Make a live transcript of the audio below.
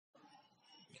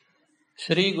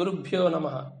శ్రీ గురుభ్యో నమ.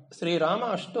 శ్రీరామ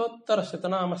అష్టోత్తర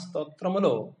శతనామ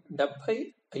స్తోత్రములో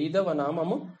 75వ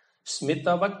నామము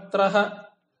స్మితవక్త్ర.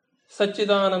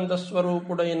 సచ్చిదానంద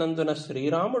స్వరూపుడైనందున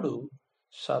శ్రీరాముడు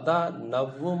సదా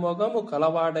నవ్వు మొగము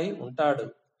కలవాడై ఉంటాడు.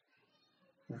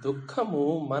 దుఃఖము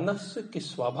మనస్సుకి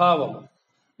స్వభావము.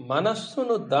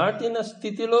 మనస్సును దాటిన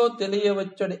స్థితిలో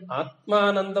తెలియవచ్చడి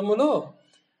ఆత్మానందములో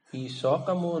ఈ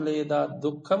శోకము లేదా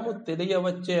దుఃఖము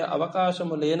తెలియవచ్చే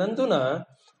అవకాశము లేనందున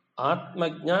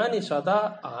ఆత్మజ్ఞాని సదా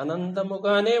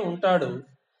ఆనందముగానే ఉంటాడు.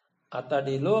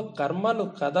 అతడిలో కర్మలు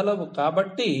కదలవు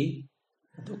కాబట్టి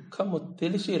దుఃఖము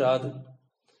తెలిసి రాదు.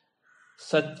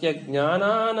 సత్య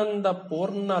జ్ఞానానంద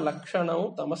పూర్ణ లక్షణం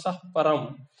తమసఃపరం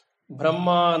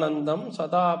బ్రహ్మానందం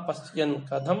సదా పశ్యన్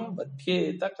కథం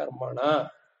బధ్యేత కర్మణ.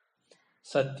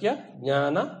 సత్య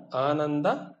జ్ఞాన ఆనంద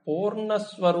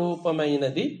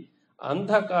పూర్ణస్వరూపమైనది,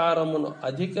 అంధకారమును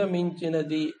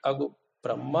అధిగమించినది అగు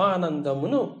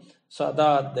బ్రహ్మానందమును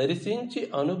సదా దర్శించి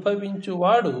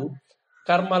అనుభవించువాడు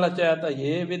కర్మల చేత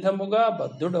ఏ విధముగా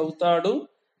బద్ధుడవుతాడు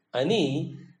అని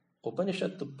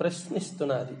ఉపనిషత్తు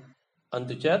ప్రశ్నిస్తున్నది.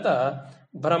 అందుచేత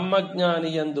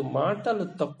బ్రహ్మజ్ఞాని యందు మాటలు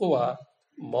తక్కువ,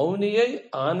 మౌని అయి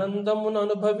ఆనందమును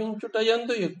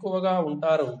అనుభవించుటయందు ఎక్కువగా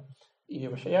ఉంటారు. ఈ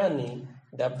విషయాన్ని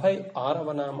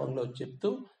 76వ నామంలో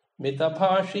చెప్తూ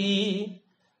మితభాషీ.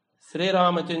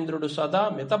 శ్రీరామచంద్రుడు సదా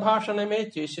మితభాషణమే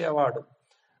చేసేవాడు.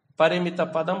 పరిమిత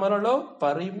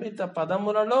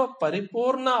పదములలో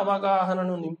పరిపూర్ణ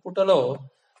అవగాహనను నింపుటలో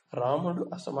రాముడు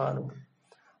అసమానుడు.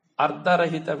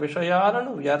 అర్ధరహిత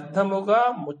విషయాలను వ్యర్థముగా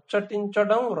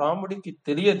ముచ్చటించడం రాముడికి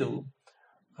తెలియదు.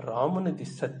 రామునిది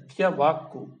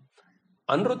సత్యవాక్కు,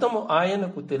 అనృతము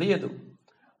ఆయనకు తెలియదు.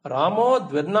 రామో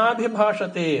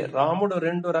ద్విర్నాభిభాషతే. రాముడు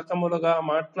రెండు రకములుగా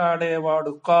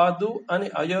మాట్లాడేవాడు కాదు అని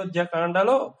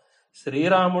అయోధ్యకాండలో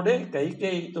శ్రీరాముడే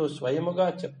కైకేయితో స్వయముగా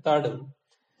చెప్తాడు.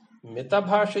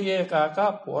 మితభాషయే కాక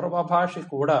పూర్వభాష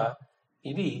కూడా.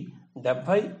 ఇది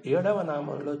 77వ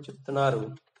నామంలో చెప్తున్నారు.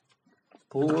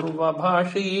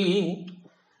 పూర్వభాషీ.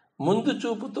 ముందు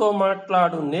చూపుతో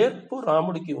మాట్లాడు నేర్పు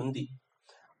రాముడికి ఉంది.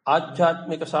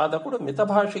 ఆధ్యాత్మిక సాధకుడు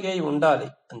మితభాషయై ఉండాలి,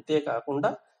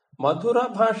 అంతేకాకుండా మధుర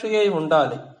భాషయై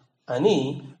ఉండాలి అని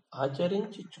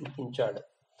ఆచరించి చూపించాడు.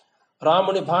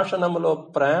 రాముని భాషణములో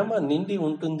ప్రేమ నిండి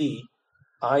ఉంటుంది.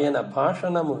 ఆయన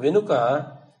భాషణము వెనుక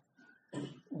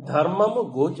ధర్మము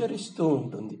గోచరిస్తూ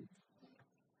ఉంటుంది.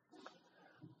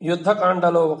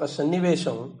 యుద్ధకాండలో ఒక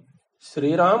సన్నివేశం.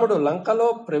 శ్రీరాముడు లంకలో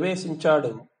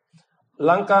ప్రవేశించాడు.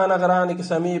 లంకా నగరానికి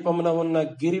సమీపమున ఉన్న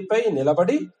గిరిపై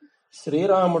నిలబడి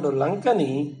శ్రీరాముడు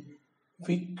లంకని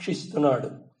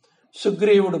వీక్షిస్తున్నాడు.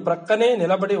 సుగ్రీవుడు ప్రక్కనే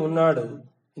నిలబడి ఉన్నాడు.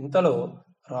 ఇంతలో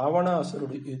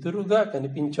రావణాసురుడు ఎదురుగా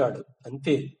కనిపించాడు.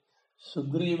 అంతే,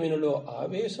 సుగ్రీవునిలో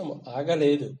ఆవేశము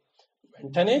ఆగలేదు.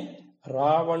 వెంటనే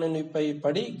రావణునిపై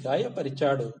పడి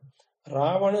గాయపరిచాడు.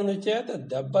 రావణుని చేత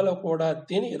దెబ్బలు కూడా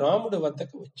తిని రాముడి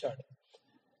వద్దకు వచ్చాడు.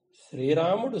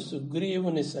 శ్రీరాముడు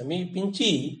సుగ్రీవుని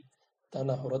సమీపించి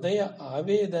తన హృదయ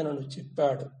ఆవేదనను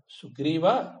చెప్పాడు.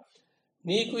 సుగ్రీవా,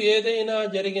 నీకు ఏదైనా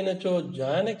జరిగినచో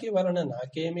జానకి వలన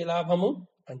నాకేమి లాభము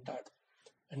అంటాడు.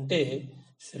 అంటే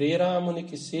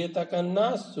శ్రీరామునికి సీత కన్నా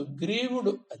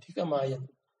సుగ్రీవుడు అధికమాయను.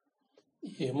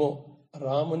 ఏమో,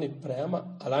 రాముని ప్రేమ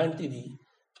అలాంటిది.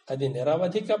 అది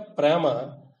నిరవధిక ప్రేమ.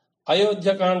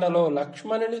 అయోధ్యకాండలో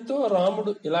లక్ష్మణునితో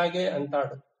రాముడు ఇలాగే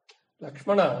అంటాడు.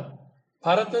 లక్ష్మణ,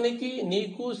 భరతునికి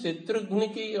నీకు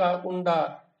శత్రుఘ్నికి కాకుండా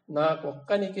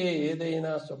నాకొక్కనికే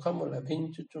ఏదైనా సుఖము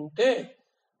లభించుచుంటే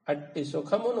అట్టి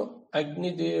సుఖమును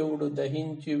అగ్నిదేవుడు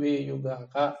దహించి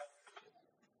వేయుగాక.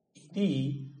 ఇది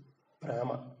ప్రేమ,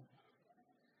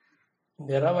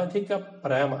 నిరవధిక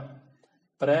ప్రేమ.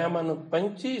 ప్రేమను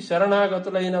పంచి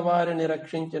శరణాగతులైన వారిని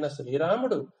రక్షించిన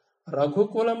శ్రీరాముడు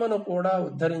రఘుకులమును కూడా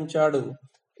ఉద్ధరించాడు.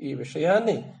 ఈ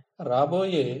విషయాన్ని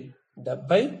రాబోయే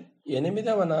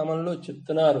 78వ నామంలో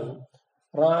చెప్తున్నారు.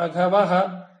 రాఘవ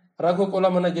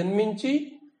రఘుకులమున జన్మించి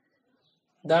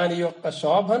దాని యొక్క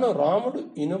శోభను రాముడు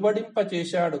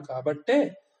ఇనుబడింపచేశాడు కాబట్టే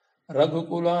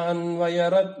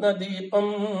రఘుకులాన్వయరత్న దీపం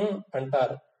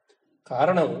అంటారు.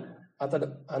 కారణం, అతడు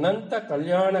అనంత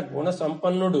కళ్యాణ గుణ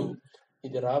సంపన్నుడు.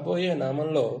 ఇది రాబోయే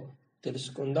నామంలో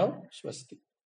తెలుసుకుందాం. స్వస్తి.